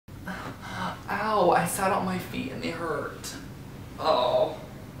Ow, I sat on my feet and they hurt. Oh,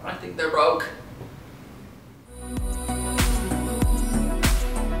 I think they're broke.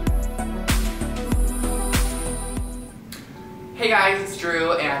 Hey guys, it's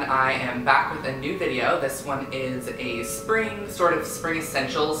Drew and I am back with a new video. This one is a spring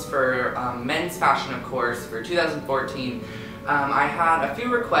essentials for men's fashion, of course, for 2014. I had a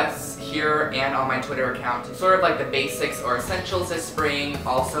few requests here and on my Twitter account to sort of like the basics or essentials this spring,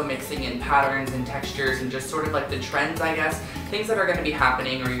 also mixing in patterns and textures and just sort of like the trends, I guess, things that are going to be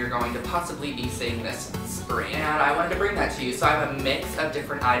happening or you're going to possibly be seeing this spring. And I wanted to bring that to you. So I have a mix of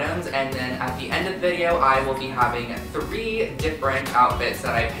different items, and then at the end of the video I will be having 3 different outfits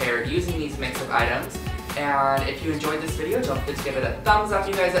that I paired using these mix of items. And if you enjoyed this video, don't forget to give it a thumbs up,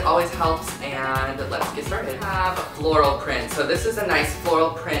 you guys, it always helps, and let's get started. I have a floral print. So this is a nice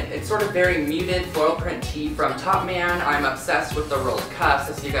floral print. It's sort of very muted floral print tee from Top Man. I'm obsessed with the rolled cuffs,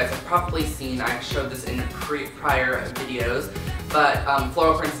 as you guys have probably seen. I showed this in prior videos. But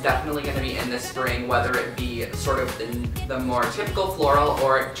floral print's definitely going to be in this spring, whether it be sort of the more typical floral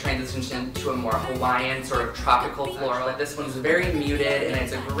or transition to a more Hawaiian sort of tropical floral. But this one's very muted and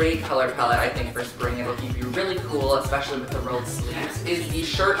it's a great color palette, I think, for spring. It'll keep you really cool, especially with the rolled sleeves. Next is the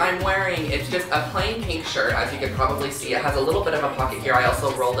shirt I'm wearing. It's just a plain pink shirt, as you can probably see. It has a little bit of a pocket here. I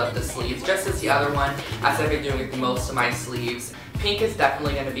also rolled up the sleeves, just as the other one, as I've been doing with most of my sleeves. Pink is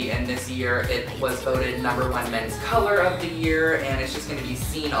definitely going to be in this year. It was voted #1 men's color of the year, and it's just going to be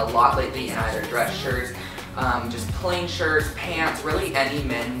seen a lot lately in either dress shirts, just plain shirts, pants, really any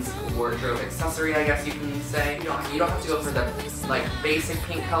men's wardrobe accessory, I guess you can say. You don't have to go for the like basic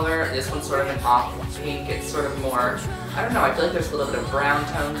pink color. This one's sort of an off pink. It's sort of more, I don't know, I feel like there's a little bit of brown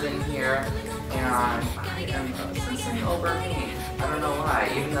tones in here, and I am obsessing over pink. I don't know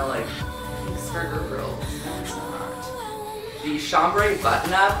why, even though like pink's for girls. It's not. The chambray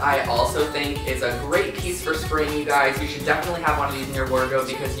button-up I also think is a great piece for spring, you guys. You should definitely have one of these in your wardrobe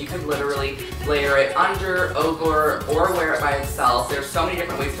because you could literally layer it under, over, or wear it by itself. There's so many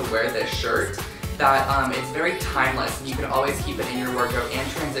different ways to wear this shirt that it's very timeless, and you can always keep it in your wardrobe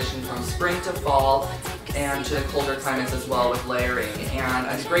and transition from spring to fall and to the colder climates as well with layering. And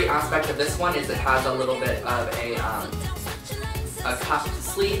a great aspect of this one is it has a little bit of a cuffed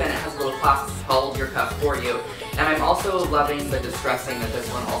sleeve, and it has a little clasp to hold your cuff for you. And I'm also loving the distressing that this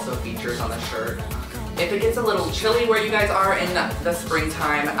one also features on the shirt. If it gets a little chilly where you guys are in the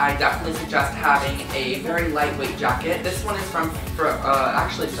springtime, I definitely suggest having a very lightweight jacket. This one is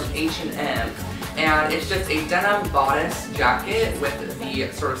actually from H&M, and it's just a denim bodice jacket with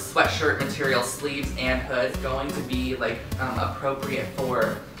the sort of sweatshirt material sleeves and hood, going to be like appropriate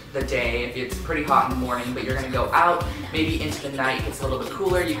for the day. If it's pretty hot in the morning, but you're gonna go out, maybe into the night, it gets a little bit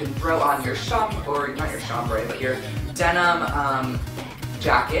cooler, you can throw on your chambray, but your denim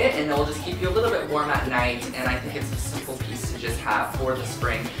jacket, and it'll just keep you a little bit warm at night, and I think it's a simple piece to just have for the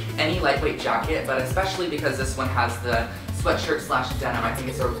spring. Any lightweight jacket, but especially because this one has the sweatshirt / denim, I think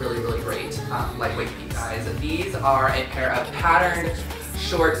it's a really, really great lightweight piece. Guys, these are a pair of patterned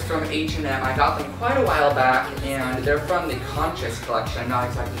shorts from H&M. I got them quite a while back, and they're from the Conscious collection. I'm not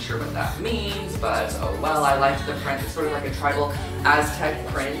exactly sure what that means, but oh well, I liked the print. It's sort of like a tribal Aztec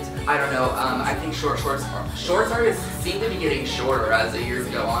print. I don't know, I think shorts seem to be getting shorter as the years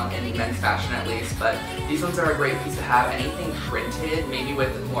go on, in men's fashion at least, but these ones are a great piece to have. Anything printed, maybe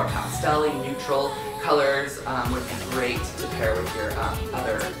with more pastel-y, neutral colors, would be great to pair with your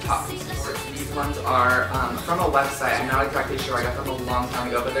other top pieces. These ones are from a website. I'm not exactly sure. I got them a long time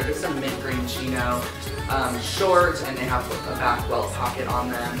ago, but they're just a mint green chino short, and they have a back welt pocket on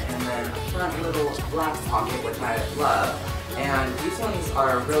them, and then a front little black pocket, which I love. And these ones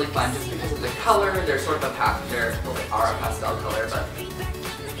are really fun just because of the color. They're sort of a pastel color, but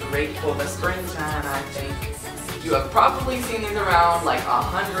great for the springtime, I think. You have probably seen these around like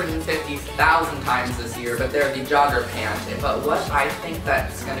 150,000 times this year, but they're the jogger pant. But what I think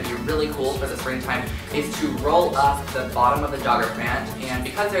that's going to be really cool for the springtime is to roll up the bottom of the jogger pant, and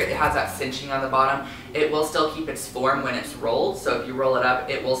because it has that cinching on the bottom, it will still keep its form when it's rolled. So if you roll it up,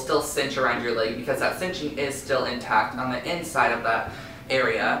 it will still cinch around your leg because that cinching is still intact on the inside of that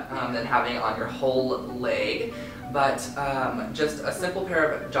area than having it on your whole leg. But just a simple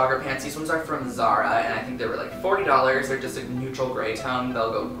pair of jogger pants. These ones are from Zara, and I think they were like $40. They're just a neutral gray tone.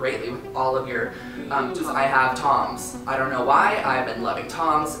 They'll go greatly with all of your, I have Toms. I don't know why, I've been loving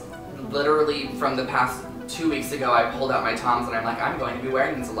Toms. Literally from the past 2 weeks ago, I pulled out my Toms, and I'm like, I'm going to be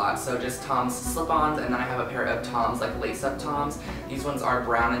wearing these a lot. So just Toms slip-ons, and then I have a pair of Toms, like lace-up Toms. These ones are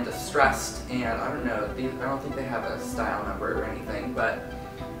brown and distressed, and I don't know, I don't think they have a style number or anything, but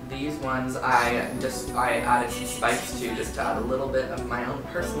these ones I added some spikes to, just to add a little bit of my own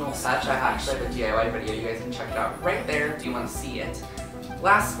personal touch. I actually have a DIY video, you guys can check it out right there if you want to see it.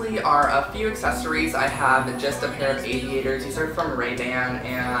 Lastly are a few accessories. I have just a pair of aviators. These are from Ray-Ban,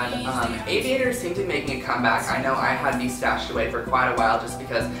 and aviators seem to be making a comeback. I know I had these stashed away for quite a while just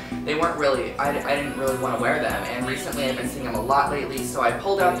because they weren't really, I didn't really want to wear them, and recently I've been seeing them a lot lately, so I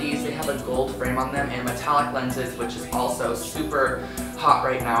pulled out these. They have a gold frame on them and metallic lenses, which is also super hot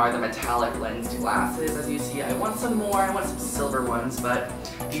right now, are the metallic lensed glasses. As you see, I want some more, I want some silver ones, but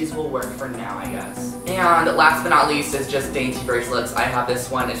these will work for now, I guess. And last but not least is just dainty bracelets. I have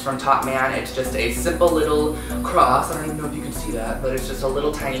this one, it's from Top Man. It's just a simple little cross. I don't even know if you can see that, but it's just a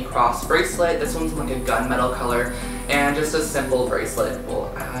little tiny cross bracelet. This one's like a gunmetal color, and just a simple bracelet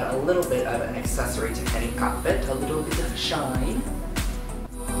will add a little bit of an accessory to any outfit, a little bit of shine.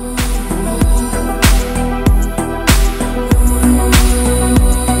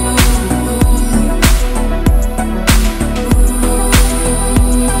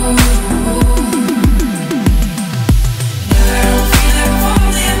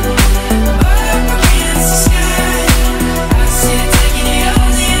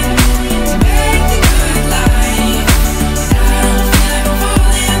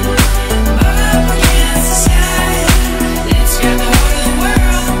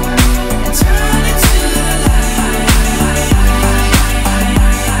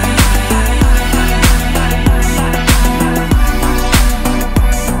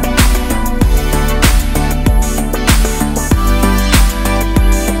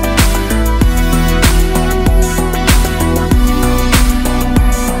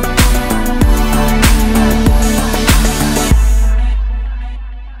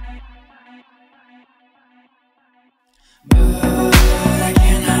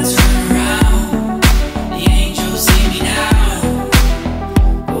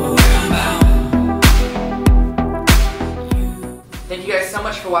 Thank you guys so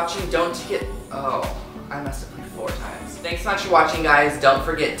much for watching. Don't forget, I messed up like 4 times. Thanks so much for watching, guys. Don't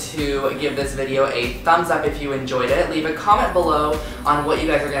forget to give this video a thumbs up if you enjoyed it. Leave a comment below on what you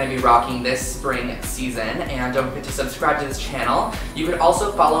guys are going to be rocking this spring season, and don't forget to subscribe to this channel. You can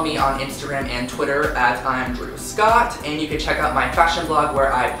also follow me on Instagram and Twitter at I'm Drew Scott, and you can check out my fashion blog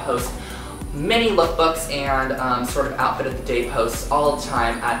where I post many lookbooks and sort of outfit of the day posts all the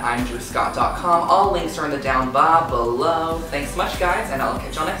time at imdrewscott.com. All links are in the down bar below. Thanks so much, guys, and I'll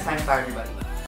catch y'all next time. Bye, everybody.